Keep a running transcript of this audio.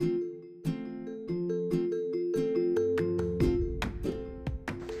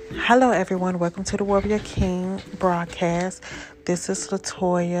Hello, everyone. Welcome to the Warrior King broadcast. This is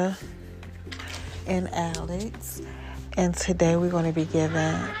Latoya and Alex, and today we're going to be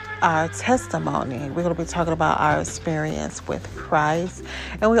giving our testimony. We're going to be talking about our experience with Christ,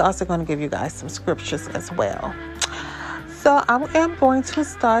 and we're also going to give you guys some scriptures as well. So I am going to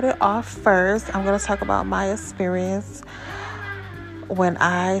start it off first. I'm going to talk about my experience when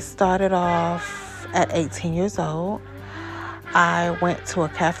I started off at 18 years old. I went to a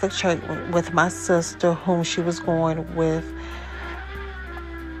Catholic church with my sister, whom she was going with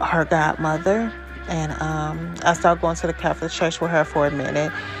her godmother. And I started going to the Catholic church with her for a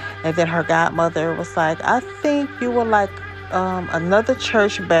minute. And then her godmother was like, I think you will like another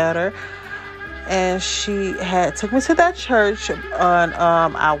church better. And she took me to that church. And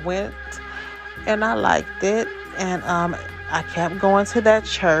I went and I liked it. And I kept going to that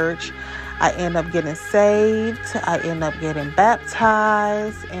church. I ended up getting saved. I ended up getting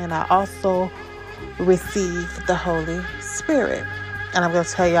baptized. And I also received the Holy Spirit. And I'm going to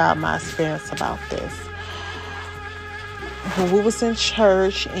tell y'all my experience about this. When we was in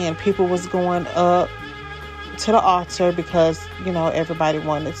church and people was going up to the altar because, everybody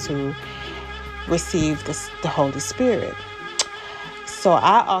wanted to receive the Holy Spirit. So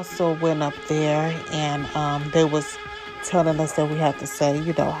I also went up there and they was telling us that we have to say,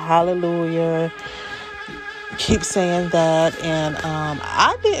 hallelujah, keep saying that. And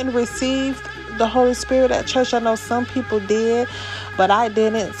I didn't receive the Holy Spirit at church. I know some people did, but I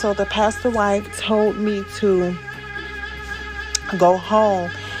didn't. So the pastor wife told me to go home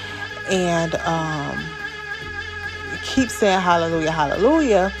and keep saying hallelujah,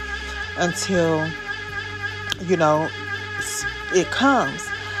 hallelujah until, it comes.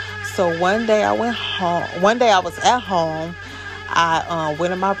 So one day I went home. One day I was at home. I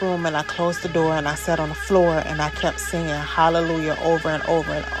went in my room and I closed the door and I sat on the floor and I kept singing hallelujah over and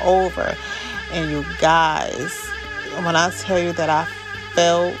over and over. And you guys, when I tell you that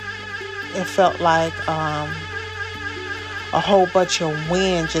it felt like a whole bunch of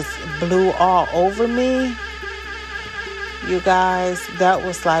wind just blew all over me. You guys, that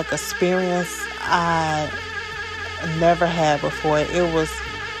was like an experience I never had before.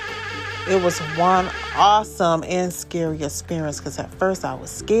 It was one awesome and scary experience because at first I was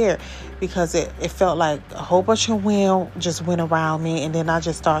scared because it felt like a whole bunch of wind just went around me, and then I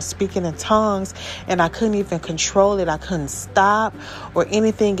just started speaking in tongues and I couldn't even control it. I couldn't stop or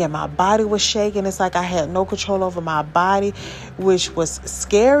anything, and my body was shaking. It's like I had no control over my body, which was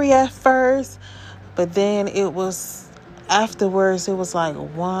scary at first, but then afterwards it was like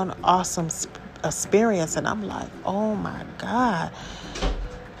one awesome experience, and I'm like, oh my God.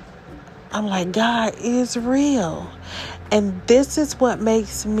 I'm like, God is real. And this is what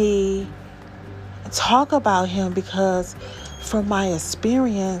makes me talk about him, because from my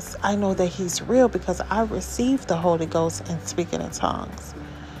experience, I know that he's real because I received the Holy Ghost and speaking in tongues.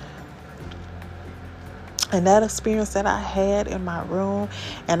 And that experience that I had in my room,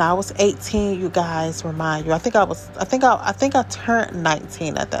 and I was 18, you guys, remind you. I think I turned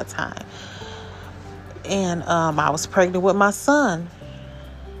 19 at that time. And I was pregnant with my son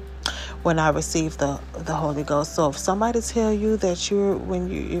when I received the Holy Ghost. So if somebody tell you that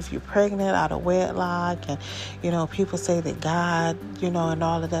if you're pregnant out of wedlock, and people say that God, and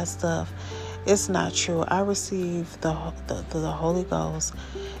all of that stuff, it's not true. I received the Holy Ghost,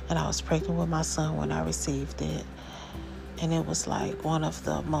 and I was pregnant with my son when I received it, and it was like one of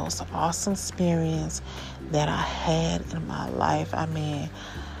the most awesome experiences that I had in my life. I mean,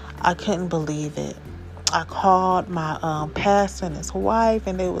 I couldn't believe it. I called my pastor and his wife,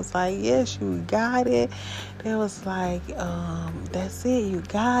 and they was like, yes, you got it. They was like, that's it, you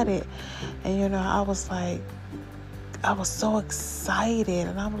got it. And, I was so excited,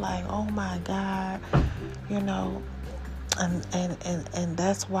 and I'm like, oh my God, and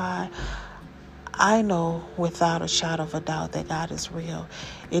that's why I know without a shadow of a doubt that God is real.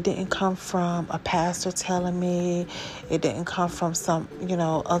 It didn't come from a pastor telling me. It didn't come from some,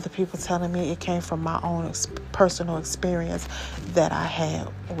 other people telling me. It came from my own personal experience that I had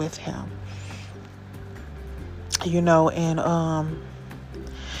with him. And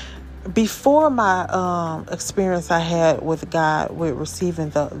before my experience I had with God, with receiving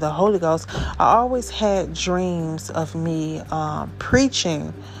the Holy Ghost, I always had dreams of me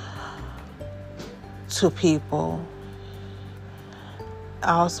preaching to people.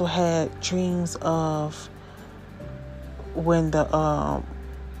 I also had dreams of when the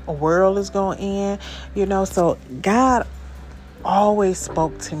world is going to end, so God always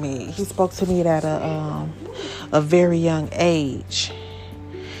spoke to me. He spoke to me at a very young age.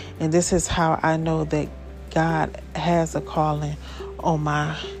 And this is how I know that God has a calling on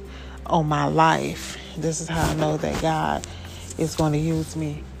my on my life. This is how I know that God is going to use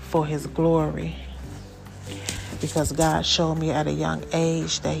me for his glory. Because God showed me at a young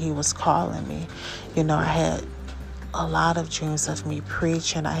age that he was calling me. You know, I had a lot of dreams of me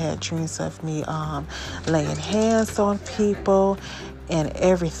preaching. I had dreams of me laying hands on people and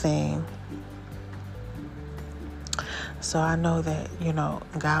everything. So I know that, you know,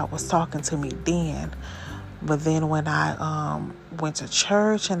 God was talking to me then. But then when I went to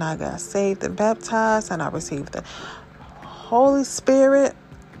church and I got saved and baptized and I received the Holy Spirit,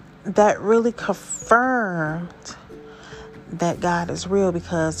 that really confirmed that God is real.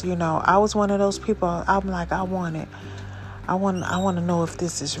 Because, you know, I was one of those people. I'm like, I want to know if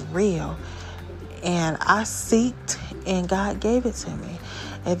this is real. And I seeked and God gave it to me.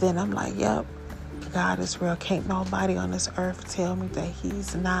 And then I'm like, yep, God is real. Can't nobody on this earth tell me that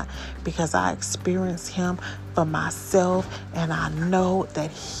he's not, because I experienced him for myself and I know that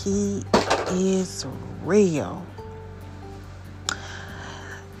he is real.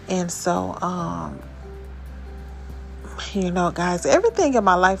 And so, you know, guys, everything in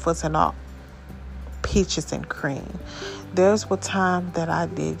my life wasn't all peaches and cream. There's one time that I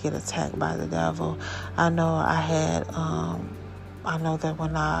did get attacked by the devil. I know that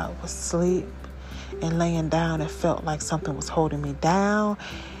when I was asleep and laying down, it felt like something was holding me down.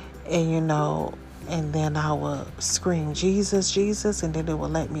 And, you know, and then I would scream, Jesus, Jesus, and then it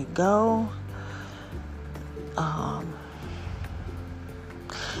would let me go.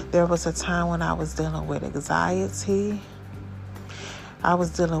 There was a time when I was dealing with anxiety. I was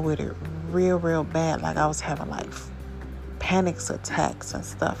dealing with it real bad. Like I was having like panic attacks and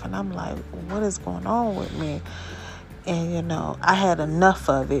stuff. And I'm like, what is going on with me? And, you know, I had enough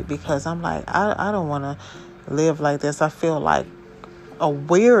of it because I'm like, I don't want to live like this. I feel like a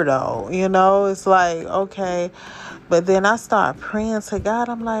weirdo, you know. It's like, okay. But then I start praying to God.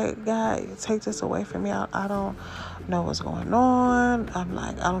 I'm like, God, take this away from me. I don't know what's going on. I'm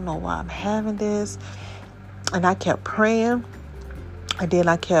like, I don't know why I'm having this. And I kept praying. And then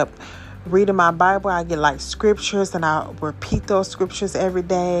I kept reading my Bible. I get like scriptures and I repeat those scriptures every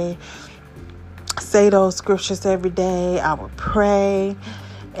day. Say those scriptures every day. I would pray.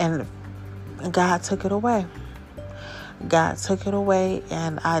 And God took it away. God took it away.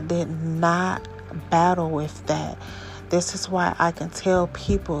 And I did not battle with that. This is why I can tell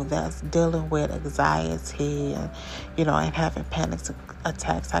people that's dealing with anxiety and, you know, and having panic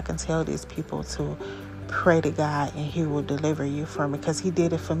attacks. I can tell these people to pray to God and he will deliver you from it, because he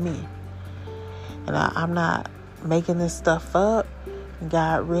did it for me. And I'm not making this stuff up.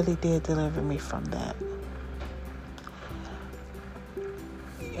 God really did deliver me from that.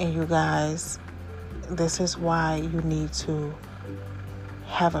 And you guys, this is why you need to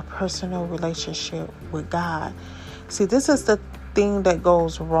have a personal relationship with God. See, this is the thing that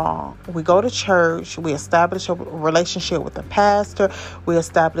goes wrong. We go to church, we establish a relationship with the pastor, we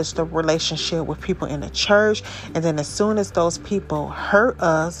establish the relationship with people in the church, and then as soon as those people hurt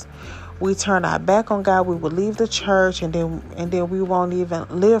us, we turn our back on God. We will leave the church, and then we won't even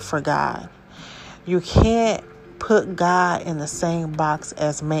live for God. You can't put God in the same box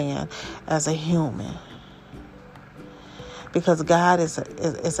as man, as a human. Because God is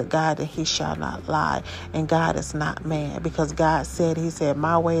a God that he shall not lie. And God is not man. Because God said, he said,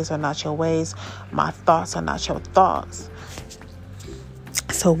 my ways are not your ways. My thoughts are not your thoughts.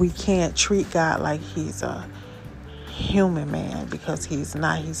 So we can't treat God like he's a human man, because he's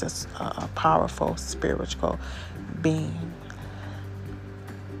not. He's a powerful spiritual being.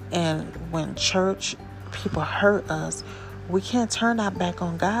 And when church people hurt us, we can't turn our back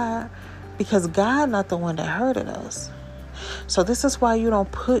on God, because God not the one that hurted us. So this is why you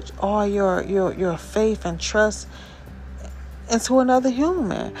don't put all your faith and trust into another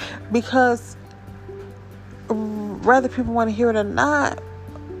human, because whether people want to hear it or not,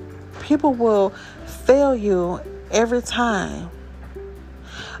 people will fail you every time.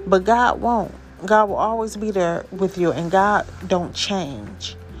 But God won't. God will always be there with you, and God don't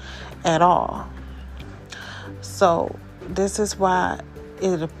change at all. So this is why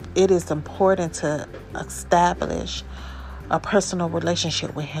it is important to establish a personal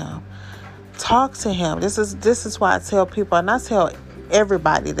relationship with him. Talk to him. This is why I tell people, and I tell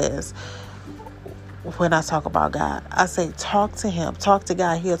everybody this when I talk about God. I say, talk to him. Talk to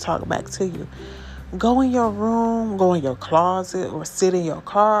God. He'll talk back to you. Go in your room, go in your closet, or sit in your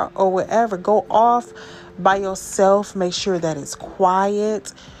car, or wherever. Go off by yourself. Make sure that it's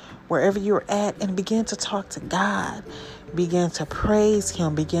quiet wherever you're at, and begin to talk to God. Begin to praise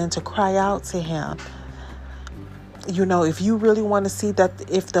him. Begin to cry out to him. You know, if you really want to see that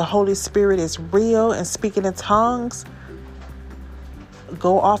if the Holy Spirit is real and speaking in tongues,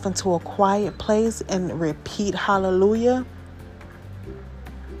 go off into a quiet place and repeat hallelujah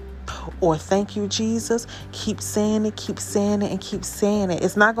or thank you, Jesus. Keep saying it, keep saying it, and keep saying it.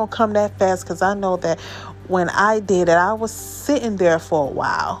 It's not going to come that fast, because I know that when I did it, I was sitting there for a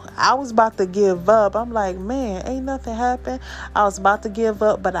while. I was about to give up. I'm like, man, ain't nothing happened. I was about to give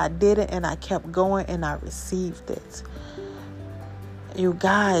up, but I didn't, and I kept going, and I received it. You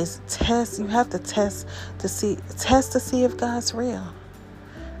guys, test. You have to test to see if God's real.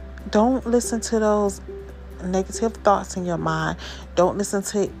 Don't listen to those negative thoughts in your mind. Don't listen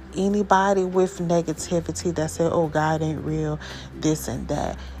to anybody with negativity that say, oh, God ain't real, this and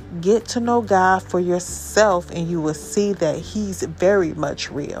that. Get to know God for yourself, and you will see that He's very much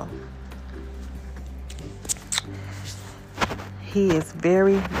real. He is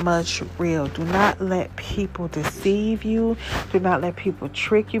very much real. Do not let people deceive you. Do not let people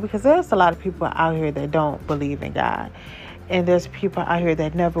trick you, because there's a lot of people out here that don't believe in God. And there's people out here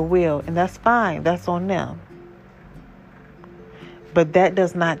that never will. And that's fine. That's on them. But that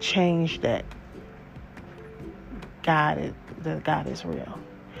does not change that God is real.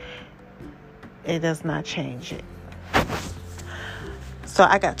 It does not change it. So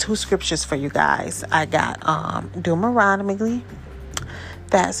I got 2 scriptures for you guys. I got Deuteronomy,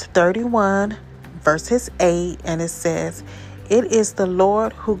 that's 31 verses 8, and it says, "It is the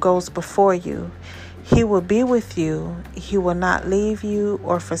Lord who goes before you. He will be with you. He will not leave you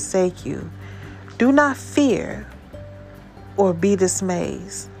or forsake you. Do not fear or be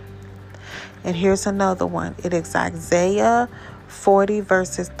dismayed." And here's another one. It is Isaiah 40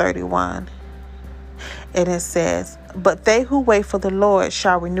 verses 31. And it says, "But they who wait for the Lord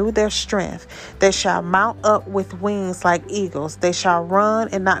shall renew their strength. They shall mount up with wings like eagles. They shall run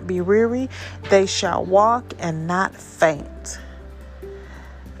and not be weary. They shall walk and not faint."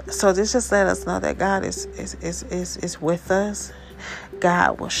 So this just let us know that God is with us.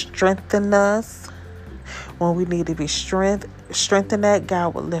 God will strengthen us when we need to be strengthened. That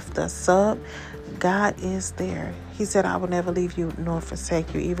God will lift us up. God is there. He said, "I will never leave you nor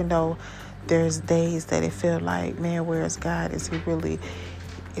forsake you," even though there's days that it feel like, man, where is God? Is he really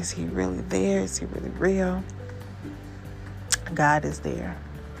there? Is he really real? God is there.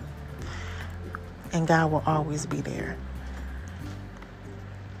 And God will always be there.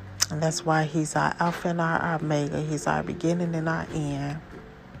 And that's why He's our Alpha and our Omega. He's our beginning and our end.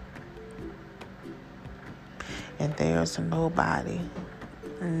 And there's nobody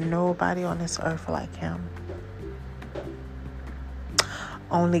on this earth like Him.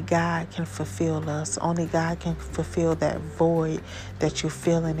 Only God can fulfill us. Only God can fulfill that void that you're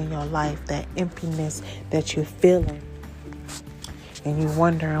feeling in your life, that emptiness that you're feeling. And you're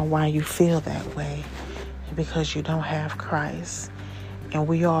wondering why you feel that way. Because you don't have Christ. And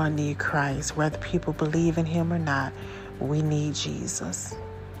we all need Christ. Whether people believe in Him or not, we need Jesus.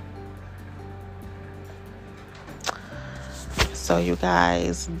 So you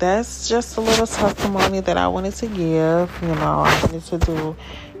guys, that's just a little testimony that I wanted to give. I wanted to do,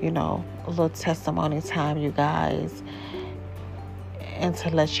 a little testimony time, you guys. And to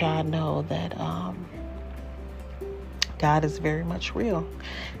let y'all know that God is very much real.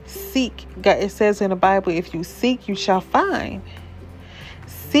 Seek. God, it says in the Bible, if you seek, you shall find.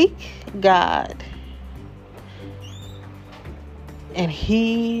 Seek God. And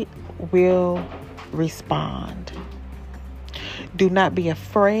He will respond. Do not be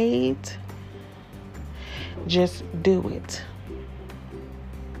afraid. Just do it.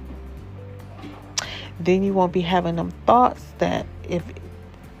 Then you won't be having them thoughts that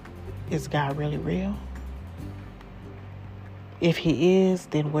is God really real? If He is,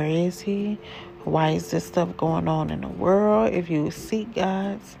 then where is He? Why is this stuff going on in the world? If you seek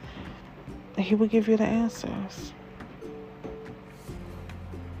God, He will give you the answers.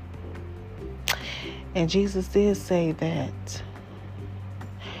 And Jesus did say that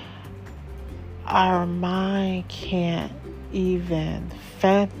our mind can't even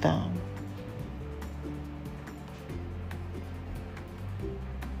fathom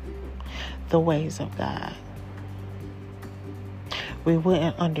the ways of God. We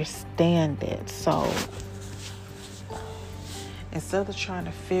wouldn't understand it. So instead of trying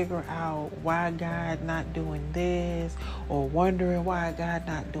to figure out why God not doing this, or wondering why God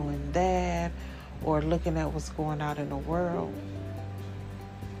not doing that, or looking at what's going on in the world,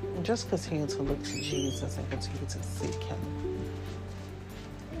 just continue to look to Jesus and continue to seek Him.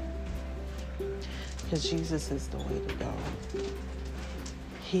 Because Jesus is the way to go.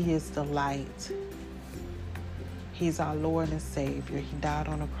 He is the light. He's our Lord and Savior. He died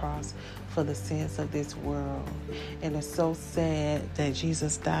on the cross for the sins of this world. And it's so sad that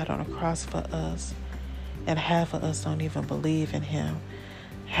Jesus died on the cross for us. And half of us don't even believe in him.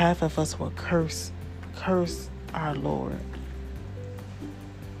 Half of us will curse our Lord.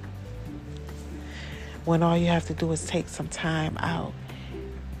 When all you have to do is take some time out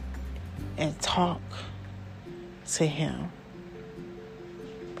and talk to him,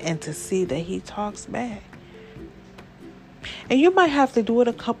 and to see that he talks back. And you might have to do it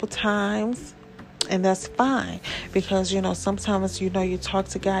a couple times, and that's fine, because sometimes you talk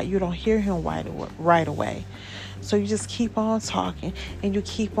to God, you don't hear him right away. So you just keep on talking and you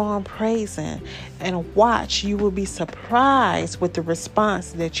keep on praising, and watch, you will be surprised with the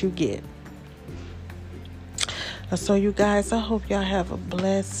response that you get. So you guys, I hope y'all have a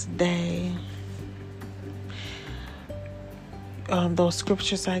blessed day. Those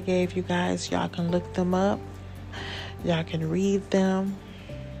scriptures I gave you guys, y'all can look them up. Y'all can read them.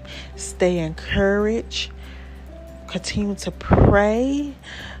 Stay encouraged. Continue to pray.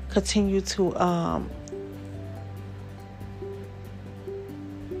 Continue to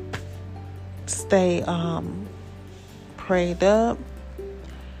stay prayed up.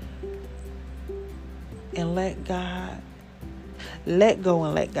 And let go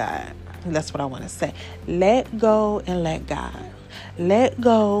and let God. That's what I want to say. Let go and let God. Let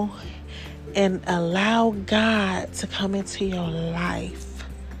go and allow God to come into your life.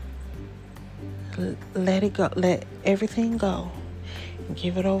 Let it go. Let everything go.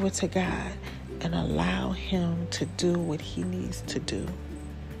 Give it over to God and allow him to do what he needs to do,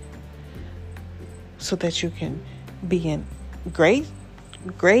 so that you can be in great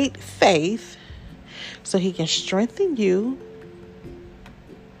faith, so he can strengthen you,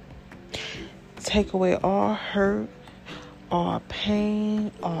 take away all hurt, all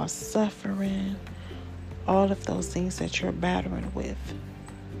pain, all suffering, all of those things that you're battling with.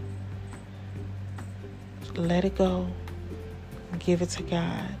 Let it go. Give it to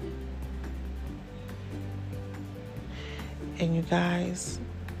God. And you guys,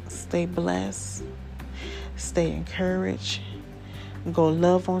 stay blessed. Stay encouraged. Go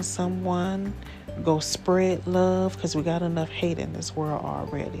love on someone. Go spread love, because we got enough hate in this world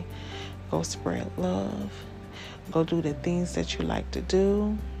already. Go spread love. Go do the things that you like to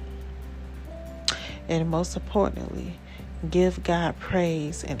do. And most importantly, give God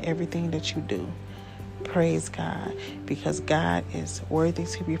praise in everything that you do. Praise God, because God is worthy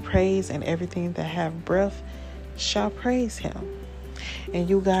to be praised, and everything that have breath shall praise him. And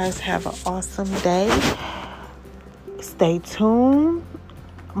you guys have an awesome day. Stay tuned.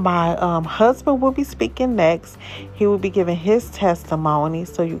 My husband will be speaking next. He will be giving his testimony.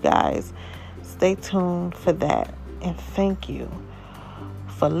 So you guys, stay tuned for that. And thank you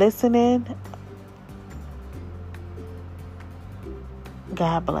for listening.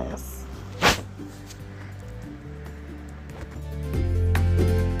 God bless.